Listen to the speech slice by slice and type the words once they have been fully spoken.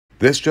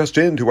This just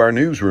into our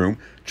newsroom,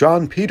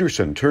 John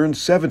Peterson turned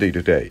 70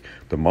 today.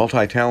 The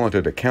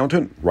multi-talented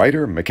accountant,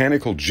 writer,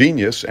 mechanical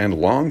genius, and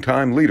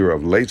longtime leader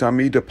of Les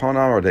Amis de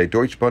Ponard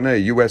Deutsche Bonnet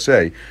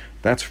USA,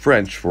 that's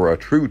French for a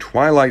true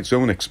Twilight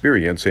Zone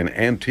experience in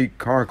antique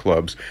car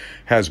clubs,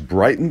 has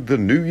brightened the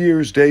New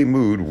Year's Day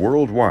mood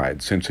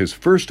worldwide since his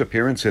first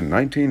appearance in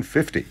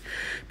 1950.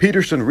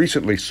 Peterson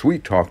recently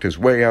sweet-talked his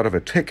way out of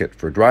a ticket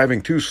for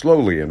driving too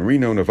slowly in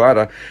Reno,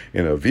 Nevada,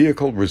 in a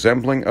vehicle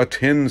resembling a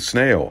tin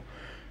snail.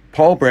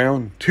 Paul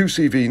Brown,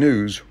 2CV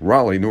News,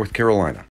 Raleigh, North Carolina.